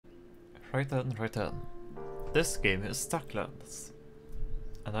Right then, right then. This game is Stacklands,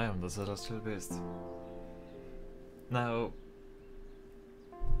 and I am the TheCelestialBeast. Now,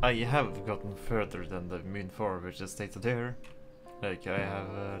 I have gotten further than the Moon 4, which is stated here. Like, I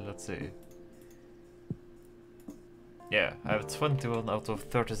have, let's see. Yeah, I have 21 out of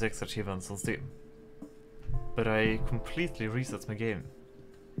 36 achievements on Steam. But I completely reset my game,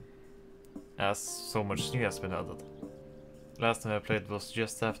 as so much new has been added. Last time I played was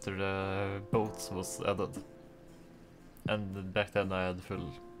just after the boat was added. And back then I had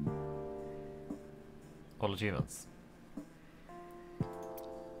full all achievements.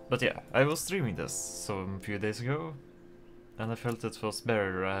 But yeah, I was streaming this some few days ago, and I felt it was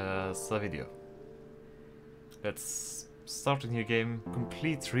better as a video. Let's start a new game,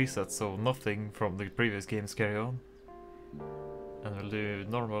 complete reset so nothing from the previous games carry on. And we'll do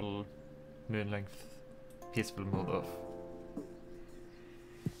normal moon length peaceful mode off.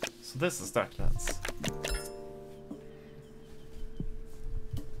 So this is Stacklands.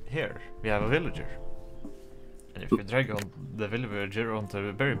 Here we have a villager. And if we drag on the villager onto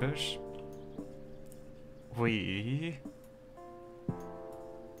the berry bush, we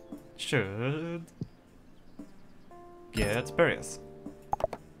should get berries.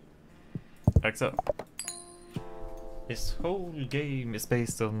 Like so. This whole game is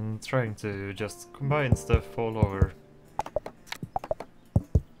based on trying to just combine stuff all over.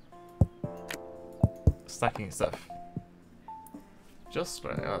 Stacking stuff. Just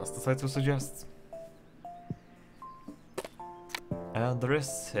as the title suggests. And there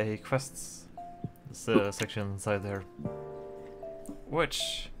is a quests section inside there,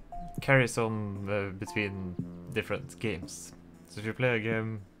 which carries on between different games. So if you play a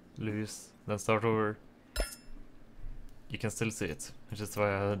game, lose, then start over, you can still see it, which is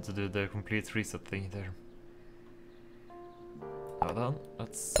why I had to do the complete reset thing there. Now then,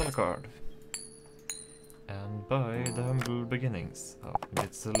 let's sell a card. And buy the humble beginnings. Oh,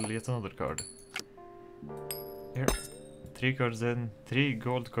 it's still yet another card. Here. 3 cards in, 3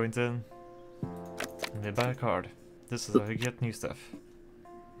 gold coins in, and we buy a card. This is how you get new stuff.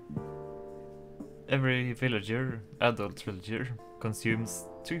 Every villager, adult villager, consumes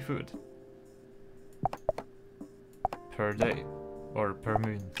 2 food per day, or per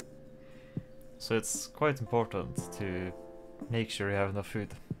moon. So it's quite important to make sure you have enough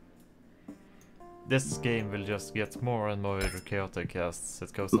food. This game will just get more and more chaotic as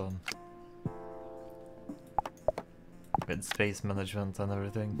it goes on. With space management and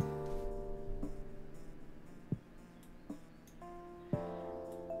everything.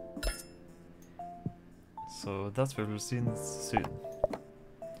 So that we will see soon.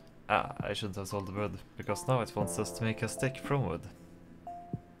 Ah, I shouldn't have sold the wood, because now it wants us to make a stick from wood.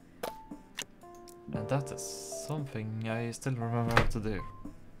 And that is something I still remember how to do.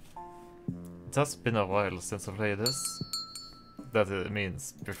 It has been a while since I played this. That it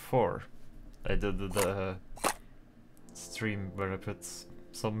means before I did the stream where I put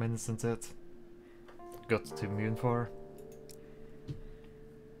some minutes into it. Got to Moon 4.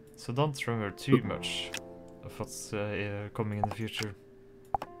 So don't remember too much of what's coming in the future.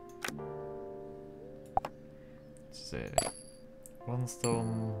 Let's see. 1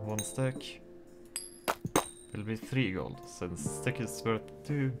 stone, 1 stick. Will be 3 gold, since stick is worth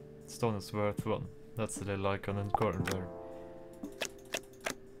 2, stone is worth 1. That's the little icon in the corner there.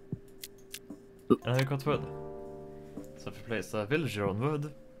 And I got wood. So if we place a villager on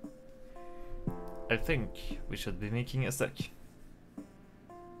wood, I think we should be making a stick.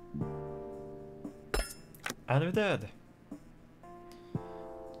 And we did!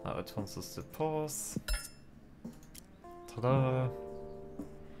 Now it wants us to pause. Ta-da!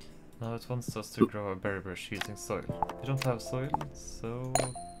 Now it wants us to grow a berry bush using soil. We don't have soil, so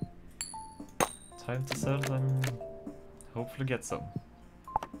time to sell and hopefully get some.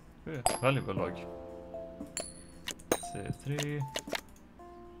 Ooh, valuable log. 3.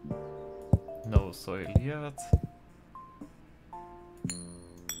 No soil yet.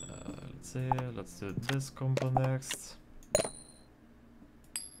 Let's see, let's do this combo next.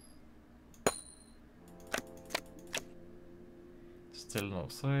 Still no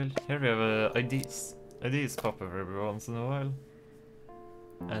soil. Here we have IDs. IDs pop up every once in a while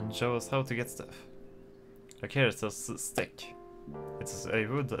and show us how to get stuff. Like here it says stick. It says a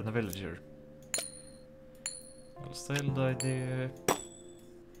wood and a villager. I'll sell the idea.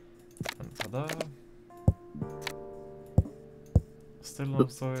 And tada. Still no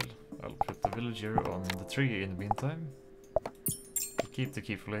soil. I'll put the villager on the tree in the meantime. I'll keep the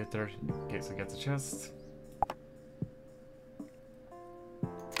key for later in case I get the chest.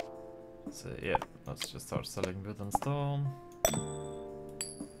 So yeah, let's just start selling wood and stone.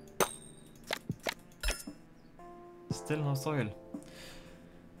 Still no soil.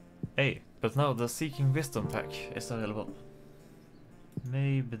 Hey, but now the Seeking Wisdom pack is available.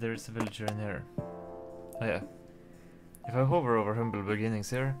 Maybe there's a villager in here. Oh yeah. If I hover over Humble Beginnings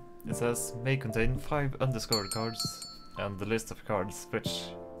here, it says may contain 5 undiscovered cards and the list of cards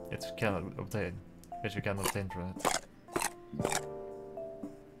which it can obtain, which you can obtain from it.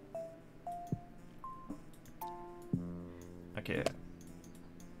 Okay.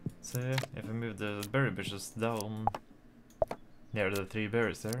 So if I move the berry bushes down near the 3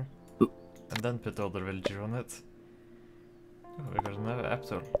 berries there, and then put the other villager on it. Oh, we got another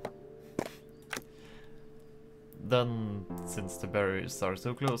apple. Then, since the berries are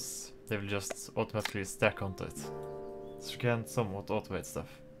so close, they will just automatically stack onto it. So you can somewhat automate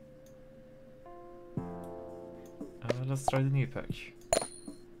stuff. Let's try the new pack.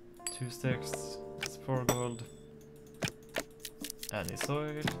 2 sticks, it's 4 gold. Any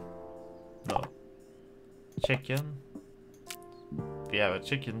soil? No. Chicken. We have a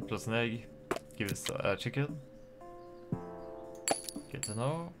chicken plus an egg. Give us a chicken. Good to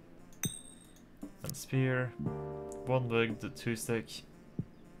know. And spear. 1 wood, 2 stick.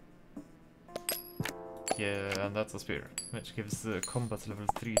 Yeah, and that's a spear, which gives combat level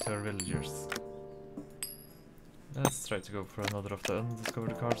 3 to our villagers. Let's try to go for another of the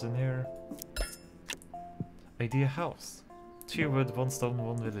undiscovered cards in here. Idea house. 2 wood, 1 stone,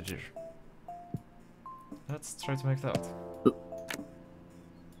 1 villager. Let's try to make that.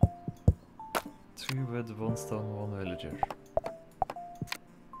 2 wood, 1 stone, 1 villager.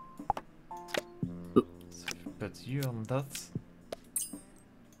 So if we put you on that,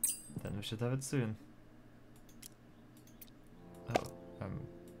 then we should have it soon. Oh, I'm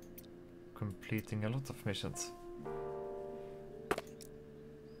completing a lot of missions.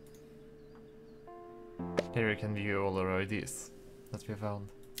 Here you can view all our IDs that we found.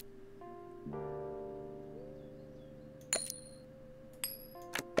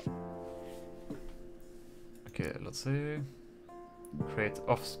 Okay, let's see. Create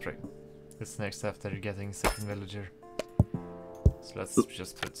offspring. It's next after getting second villager. So let's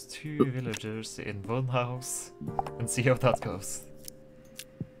just put 2 villagers in 1 house and see how that goes.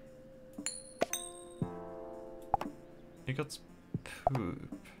 You got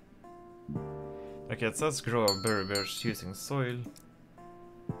poop. Okay, it says grow berry bears using soil.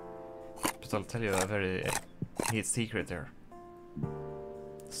 But I'll tell you a very neat secret there.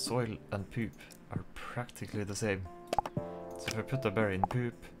 Soil and poop are practically the same. So if I put a berry in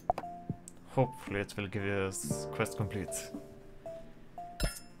poop, hopefully it will give you a quest complete.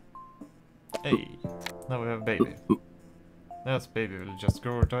 Hey, now we have a baby. That baby will just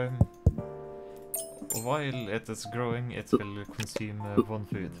grow over time. While it is growing, it will consume 1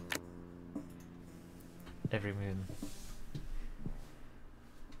 food. Every moon.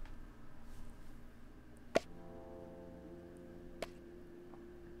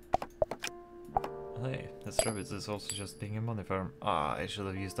 Hey, this rabbit is also just being a money farm. Ah, I should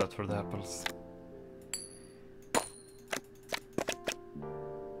have used that for the apples.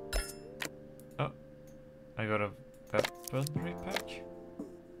 Oh, I got a weaponry pack.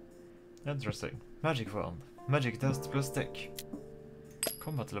 Interesting. Magic wand. Magic dust plus stick.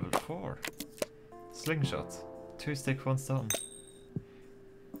 Combat level 4. Slingshot. 2 stick, 1 stone.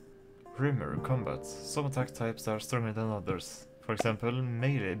 Rumor combat. Some attack types are stronger than others. For example,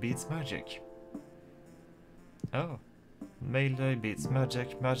 melee beats magic. Oh. Melee beats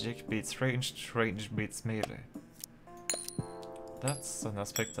magic, magic beats ranged, range beats melee. That's an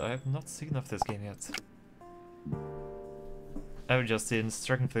aspect I have not seen of this game yet. I've just seen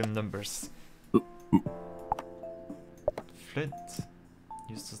strength in numbers. Flint.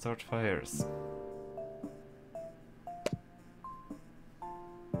 Used to start fires.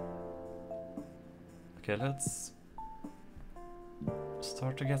 Okay, let's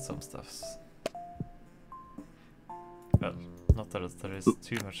start to get some stuffs. Well, not that there is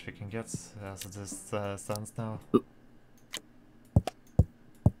too much we can get as it is, stands now.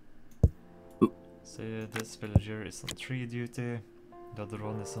 So this villager is on tree duty, the other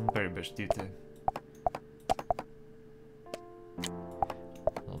one is on berry bush duty.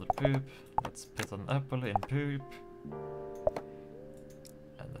 Another poop, let's put an apple in poop.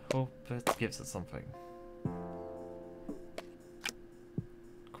 And hope it gives us something.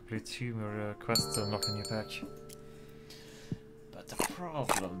 Complete 2 more quests to unlock a new pack. But the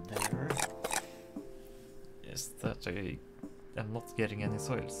problem there is that I am not getting any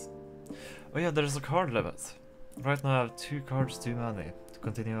soils. Oh yeah, there's a card limit. Right now I have 2 cards too many to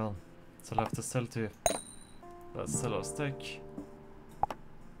continue on. So I'll have to sell 2. Let's sell a stick.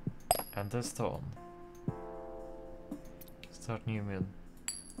 And a stone. Start new moon.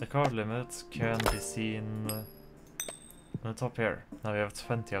 The card limit can be seen on the top here. Now we have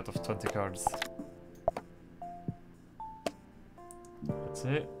 20 out of 20 cards. Let's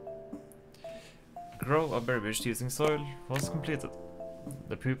see. Grow a berry bush using soil was completed.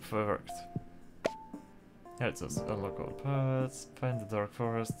 The poop worked. Here it says, unlock all paths, find the dark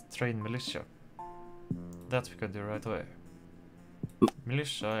forest, train militia. That we can do right away.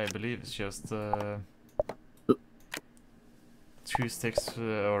 Militia, I believe, is just 2 sticks,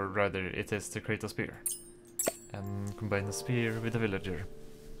 or rather, it is to create a spear. And combine the spear with a villager.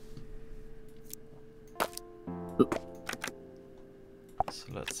 So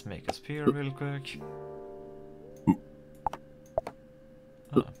let's make a spear real quick.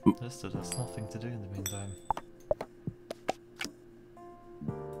 Ah, this dude has nothing to do in the meantime.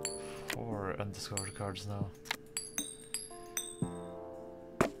 4 undiscarded cards now.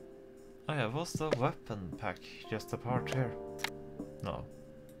 Oh yeah, was the weapon pack just a part here? No.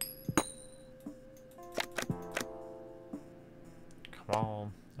 Come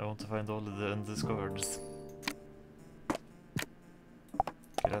on, I want to find all of the undiscards.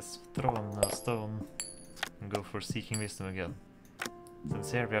 Okay, let's throw on a stone and go for Seeking Wisdom again.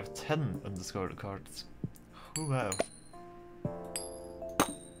 Since here we have 10 undiscarded cards. Wow.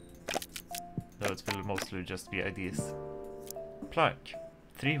 Though it will mostly just be IDs. Plank.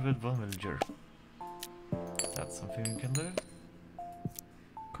 3 wood, 1 villager. That's something we can do.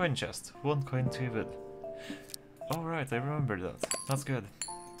 Coin chest. 1 coin, 2 wood. Alright, I remember that. That's good.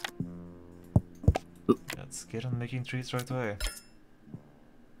 Let's get on making trees right away.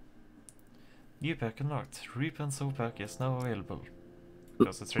 New pack unlocked. Reap and sow pack is now available.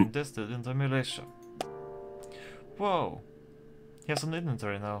 Because it's turned this dude into a militia. Whoa! He has an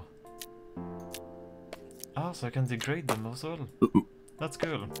inventory now. Ah, so I can degrade them as well. That's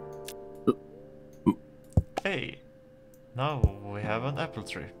cool. Hey! Now we have an apple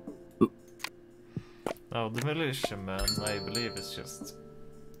tree. Now the militia man, I believe, is just...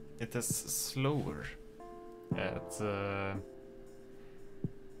 It is slower at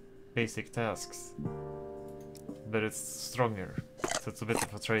basic tasks. But it's stronger, so it's a bit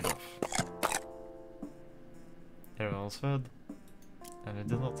of a trade-off. Everyone's fed, and I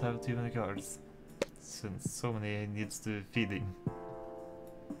do not have too many cards, since so many needs to feeding.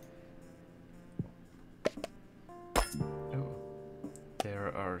 Oh,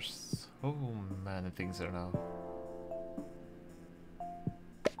 there are so many things there now.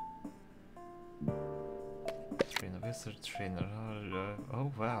 Train a wizard, trainer.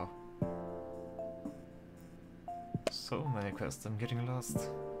 Oh wow. So many quests, I'm getting lost.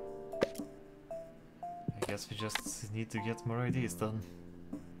 I guess we just need to get more ideas done.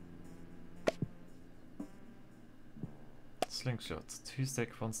 Slingshot, 2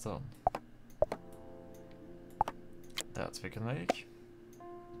 stick, 1 stone. That we can make.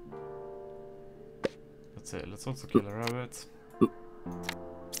 Let's see, let's also kill a rabbit.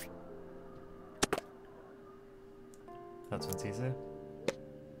 That one's easy.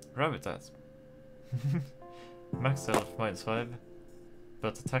 Rabbit that. Max health -5,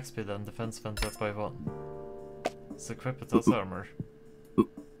 but attack speed and defense went up by 1. So equip it as armor.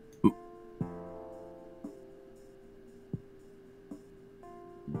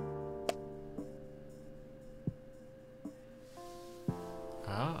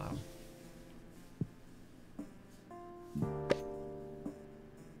 Ah.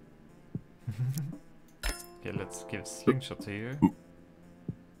 Okay, let's give slingshot to you.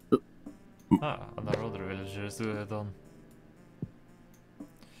 Ah, another villager is done.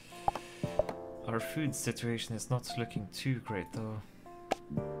 Our food situation is not looking too great though.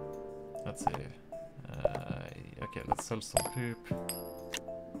 Let's see. Okay, let's sell some poop.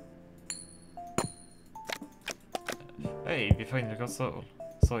 Hey, we finally got soil.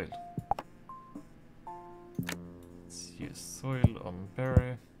 Let's use soil on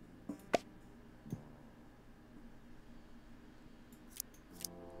berry.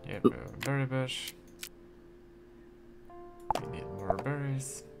 Yeah, we have a berry bush. We need more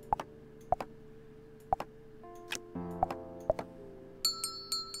berries.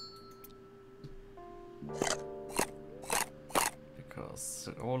 Because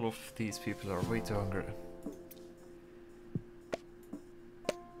all of these people are way too hungry.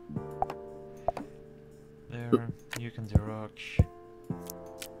 There, you can do rock.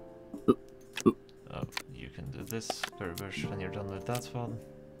 Oh, you can do this berry bush when you're done with that one.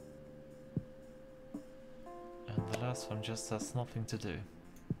 And the last one just has nothing to do.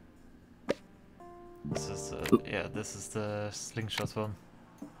 This is, yeah, this is the slingshot one.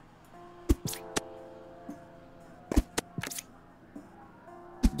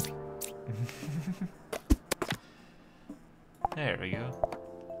 There we go.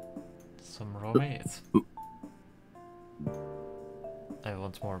 Some raw meat. I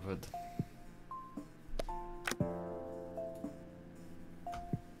want more wood.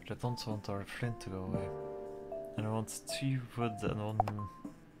 But I don't want our flint to go away. And I want 2 wood and 1...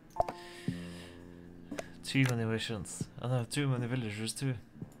 Too many missions. And I have too many villagers too.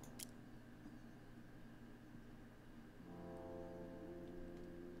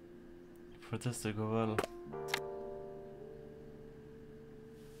 For this to go well.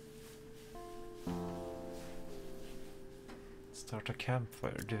 Start a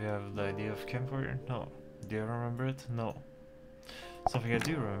campfire. Do we have the idea of campfire? No. Do you remember it? No. Something I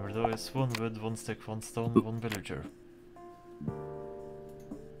do remember though is 1 wood, 1 stick, 1 stone, 1 villager.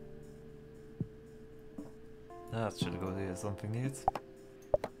 That should go to something neat.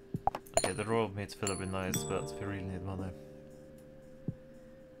 Okay, the raw meat would have been nice, but we really need money.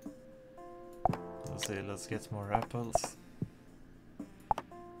 Let's see, let's get more apples.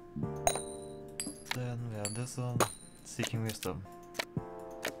 Then we have this one, Seeking Wisdom.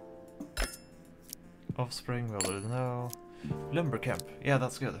 Offspring, we already know. Lumber camp, yeah,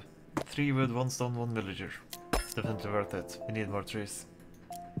 that's good. 3 wood, 1 stone, 1 villager. Definitely worth it, we need more trees.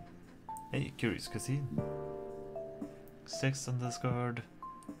 Hey, curious cuisine. 6 undiscovered,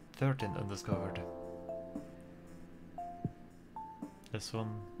 13 undiscovered. This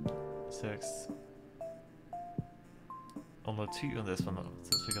one, 6. Only 2 on this one now,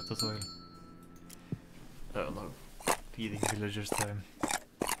 since we got the soil. Oh no, feeding villagers time.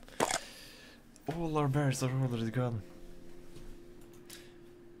 All our berries are already gone.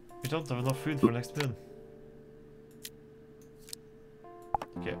 We don't have enough food for next moon.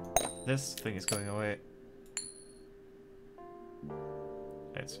 Okay, this thing is going away.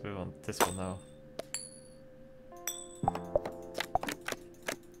 Right, so we want this one now.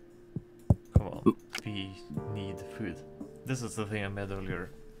 Come on, we need food. This is the thing I made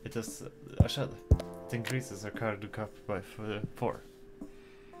earlier. It is a shed. It increases our cargo cap by 4.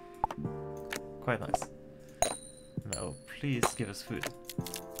 Quite nice. Now, please give us food.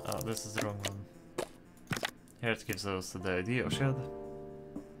 Oh, this is the wrong one. Here it gives us the idea of shed.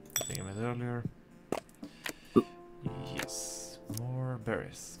 I think I made earlier. Yes, more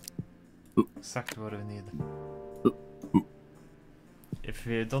berries. Exactly what we need. If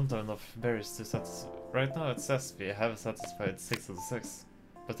we don't have enough berries to satisfy... Right now it says we have satisfied 6 of the 6.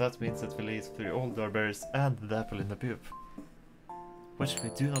 But that means that we'll eat through all our berries and the apple in the pup. Which we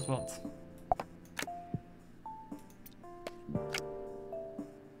do not want.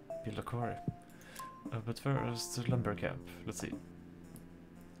 Build a quarry. But first, the lumber camp. Let's see.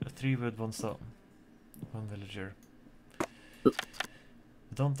 3 wood, 1 stone. 1 villager. We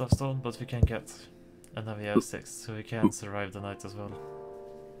don't have stone, but we can get. And now we have 6, so we can survive the night as well.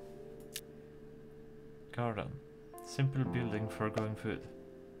 Garden. Simple building for growing food.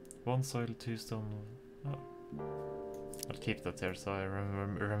 1 soil, 2 stone. Oh. I'll keep that there so I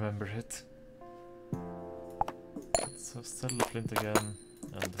remember it. So sell the flint again,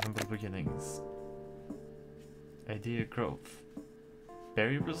 and humble beginnings. Idea growth.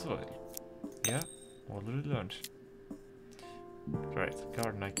 Variable soil. Yeah, already learned. Right,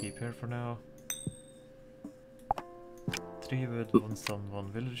 garden I keep here for now. 3 wood, 1 stone,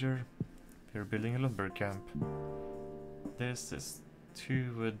 1 villager. We're building a lumber camp. This is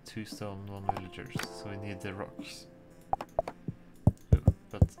 2 wood, 2 stone, 1 villagers, so we need the rocks. Ooh,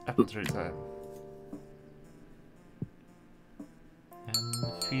 but apple tree time.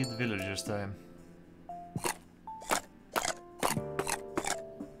 And feed villagers time.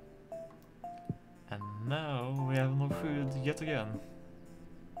 And now we have no food yet again.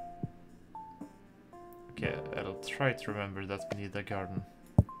 Okay, I'll try to remember that we need a garden.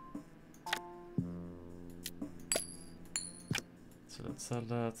 So let's sell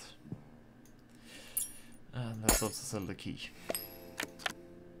that. And let's also sell the key.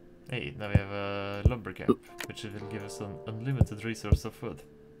 Hey, now we have a lumber camp, which will give us an unlimited resource of wood.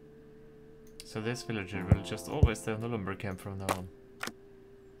 So this villager will just always stay on the lumber camp from now on.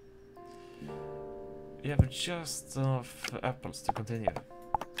 We have just enough apples to continue.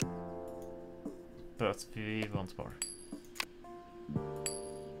 But we want more.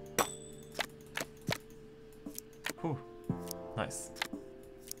 Whew. Nice.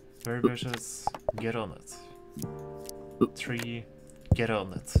 Berry bushes, get on it. Tree, get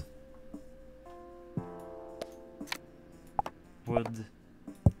on it. Wood,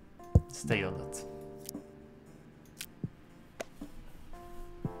 stay on it.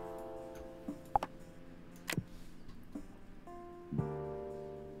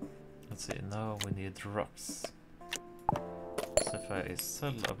 Let's see, now we need rocks. So if I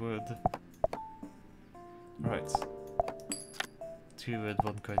sell a wood... Right. 2 with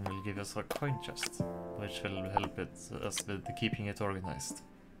 1 coin will give us a coin chest, which will help us with keeping it organized.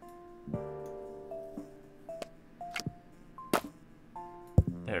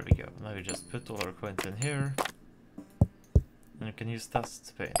 There we go. Now we just put all our coins in here, and you can use that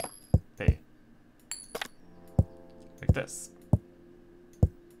to pay. Like this.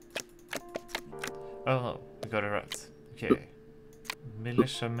 Oh no, we got it right. Okay.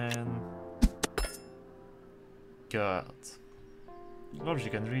 Militiaman. God.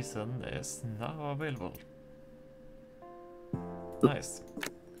 Logic and reason is now available. Nice.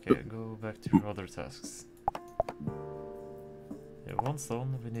 Okay, go back to your other tasks. Yeah, 1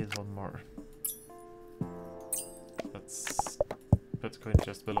 stone, we need 1 more. Let's put coin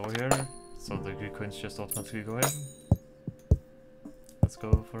chest below here, so the good coins just automatically go in. Let's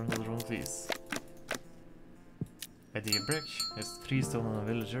go for another one of these. Idea brick is 3 stone on a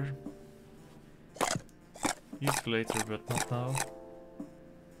villager. Useful later, but not now.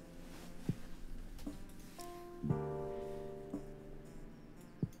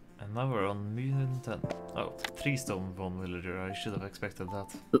 And now we're on Moon 10. Oh, 3 stone, 1 villager. I should have expected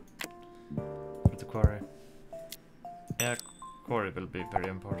that. For the quarry. Yeah, quarry will be very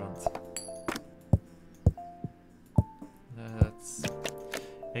important. That's...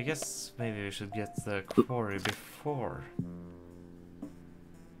 I guess maybe we should get the quarry before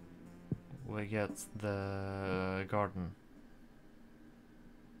we get the garden.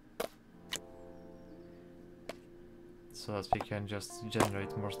 So that we can just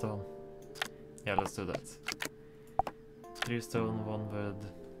generate more stone. Yeah, let's do that. 3 stone, 1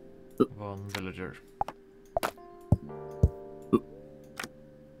 wood, 1 villager.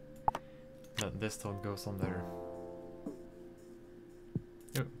 Then this stone goes on there.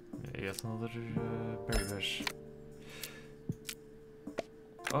 Oh, yes, another berry bush.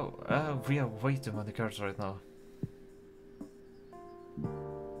 Oh, we have way too many cards right now.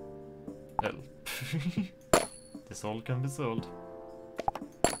 Well, this all can be sold.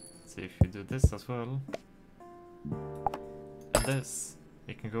 See if you do this as well. And this,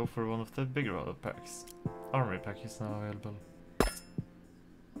 you can go for one of the bigger packs. Armory pack is now available.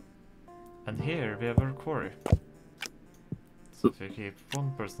 And here we have our quarry. So if you keep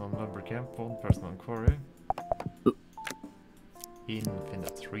 1 person on lumber camp, 1 person on quarry.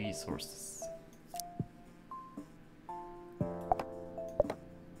 Infinite resources.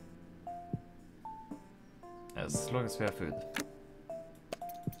 As long as we have food.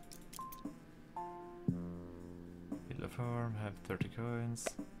 Build a farm, have 30 coins.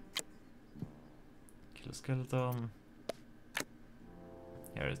 Kill a skeleton.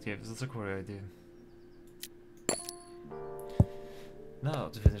 Yeah, it gave us a quarry idea. Now,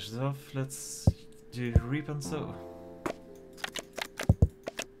 to finish it off, let's do reap and sow.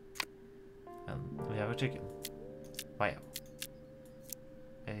 And we have a chicken. Wow.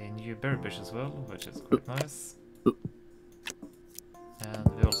 A new berry bush as well, which is quite nice.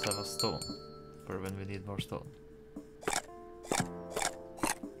 And we also have a stone, for when we need more stone.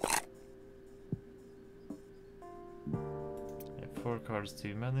 Yeah, 4 cards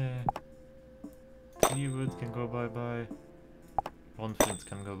too many. 3 wood can go bye-bye. 1 flint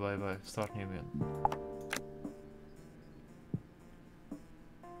can go bye-bye. Start new moon.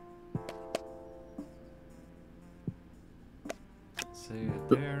 See it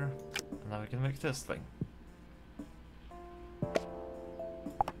there. And now we can make this thing.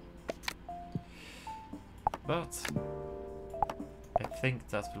 But I think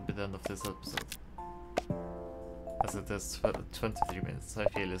that will be the end of this episode. As it is 23 minutes, I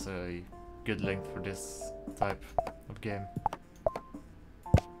feel is a good length for this type of game.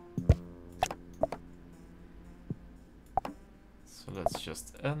 So let's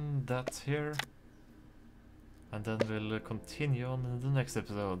just end that here. And then we'll continue on in the next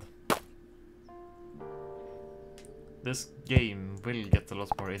episode. This game will get a lot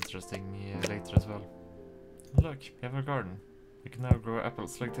more interesting later as well. Look, we have a garden. You can now grow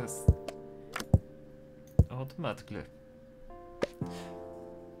apples like this. Automatically.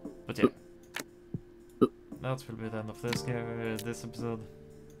 But yeah. That will be the end of this game, this episode.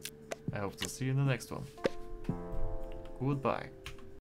 I hope to see you in the next one. Goodbye.